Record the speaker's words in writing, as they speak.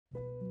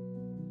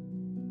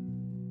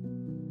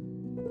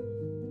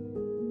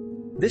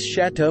This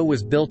chateau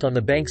was built on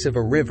the banks of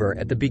a river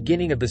at the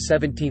beginning of the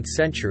 17th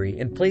century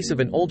in place of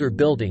an older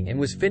building and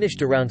was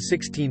finished around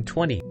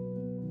 1620.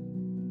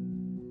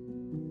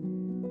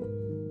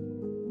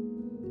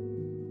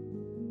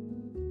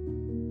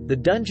 The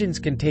dungeons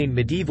contain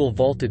medieval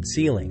vaulted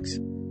ceilings.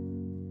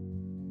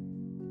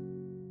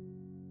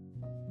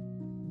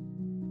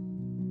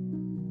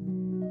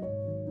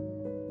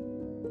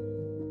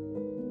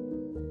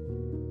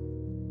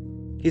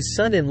 His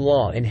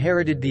son-in-law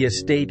inherited the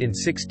estate in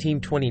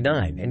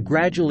 1629 and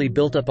gradually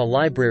built up a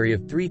library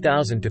of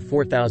 3,000 to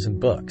 4,000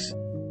 books.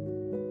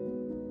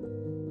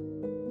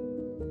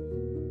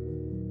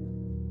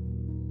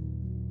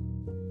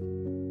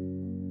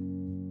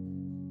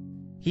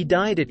 He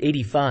died at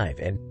 85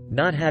 and,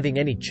 not having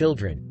any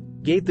children,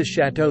 gave the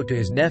chateau to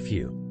his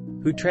nephew,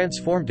 who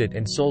transformed it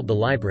and sold the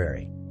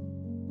library.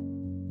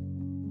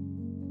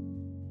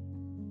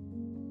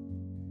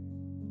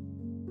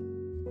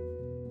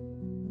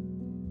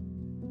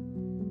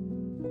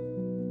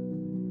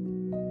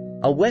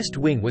 A west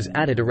wing was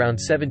added around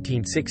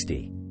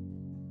 1760.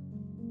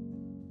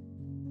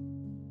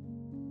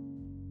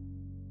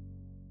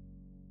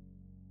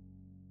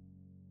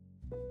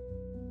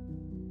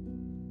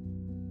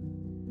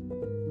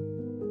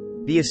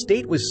 The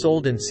estate was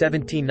sold in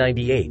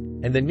 1798,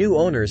 and the new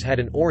owners had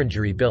an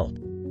orangery built.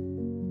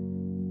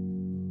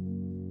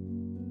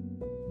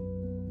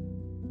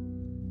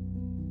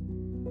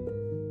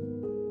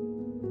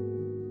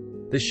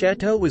 The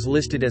chateau was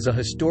listed as a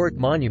historic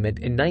monument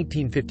in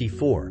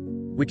 1954,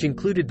 which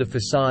included the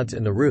facades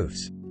and the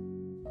roofs.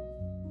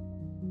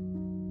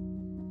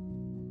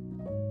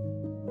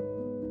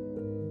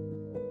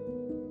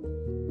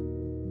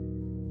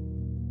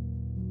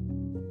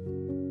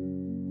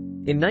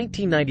 In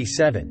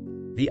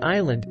 1997, the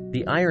island,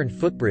 the iron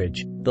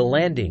footbridge, the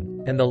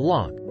landing, and the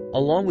lock,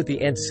 along with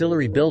the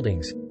ancillary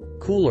buildings,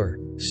 cooler,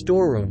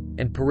 storeroom,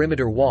 and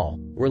perimeter wall,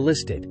 were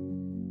listed.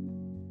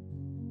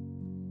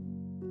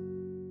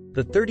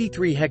 The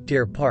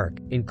 33-hectare park,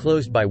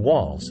 enclosed by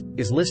walls,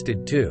 is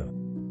listed too.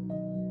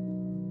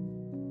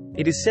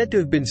 It is said to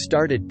have been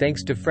started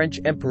thanks to French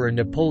Emperor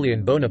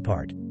Napoleon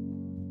Bonaparte.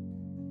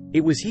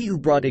 It was he who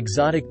brought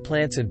exotic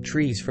plants and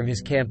trees from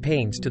his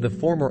campaigns to the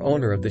former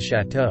owner of the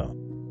chateau.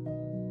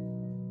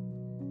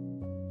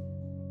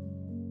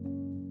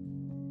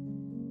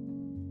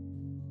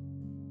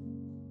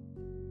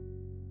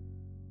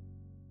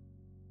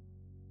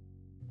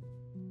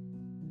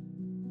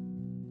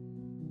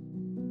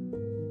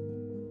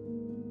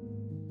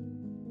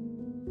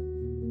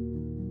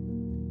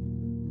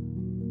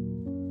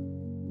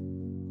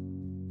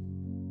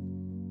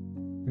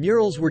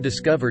 Murals were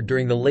discovered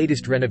during the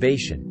latest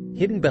renovation,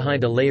 hidden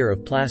behind a layer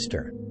of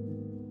plaster.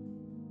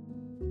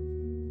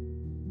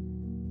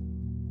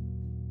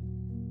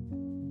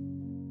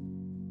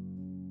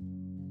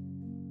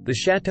 The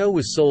chateau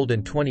was sold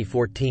in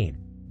 2014.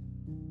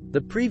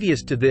 The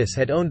previous to this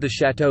had owned the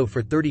chateau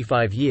for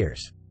 35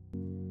 years.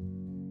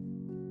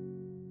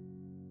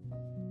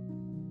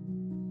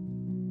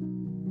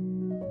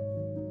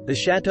 The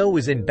chateau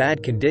was in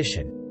bad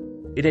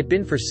condition. It had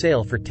been for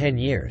sale for 10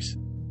 years.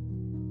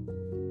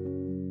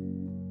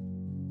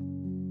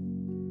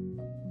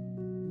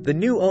 The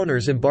new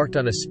owners embarked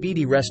on a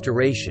speedy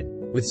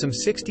restoration, with some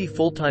 60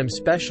 full-time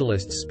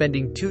specialists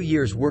spending 2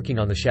 years working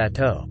on the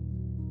chateau.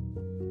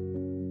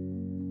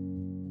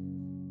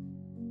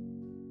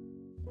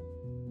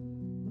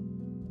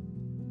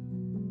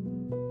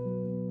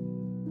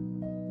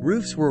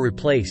 Roofs were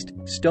replaced,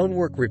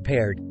 stonework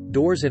repaired,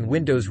 doors and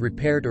windows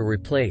repaired or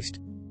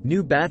replaced,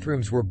 new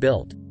bathrooms were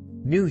built,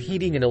 new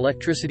heating and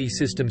electricity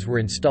systems were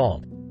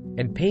installed,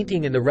 and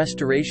painting and the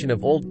restoration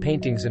of old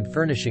paintings and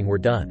furnishing were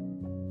done.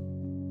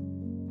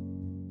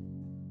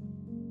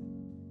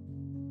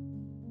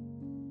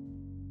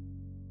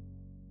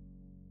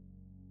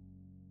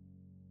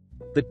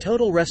 The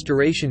total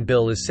restoration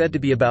bill is said to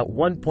be about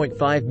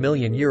 €1.5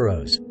 million,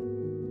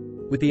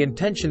 with the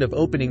intention of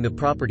opening the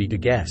property to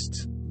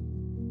guests.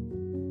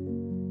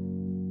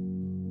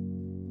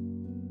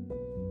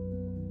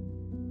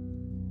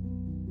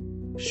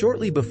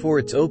 Shortly before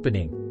its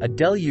opening, a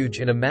deluge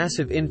and a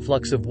massive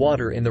influx of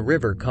water in the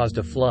river caused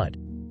a flood.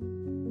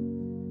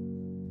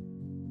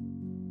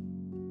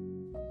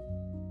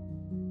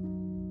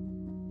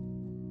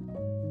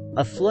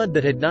 A flood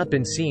that had not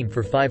been seen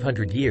for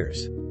 500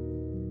 years.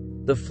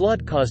 The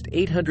flood caused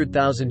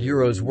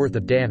 €800,000 worth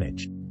of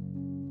damage.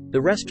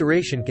 The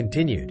restoration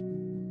continued.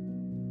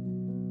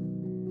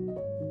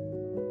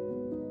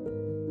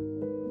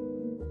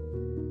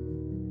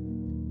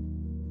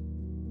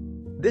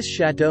 This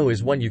chateau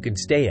is one you can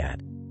stay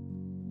at.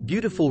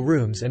 Beautiful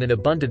rooms and an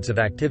abundance of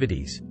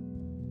activities.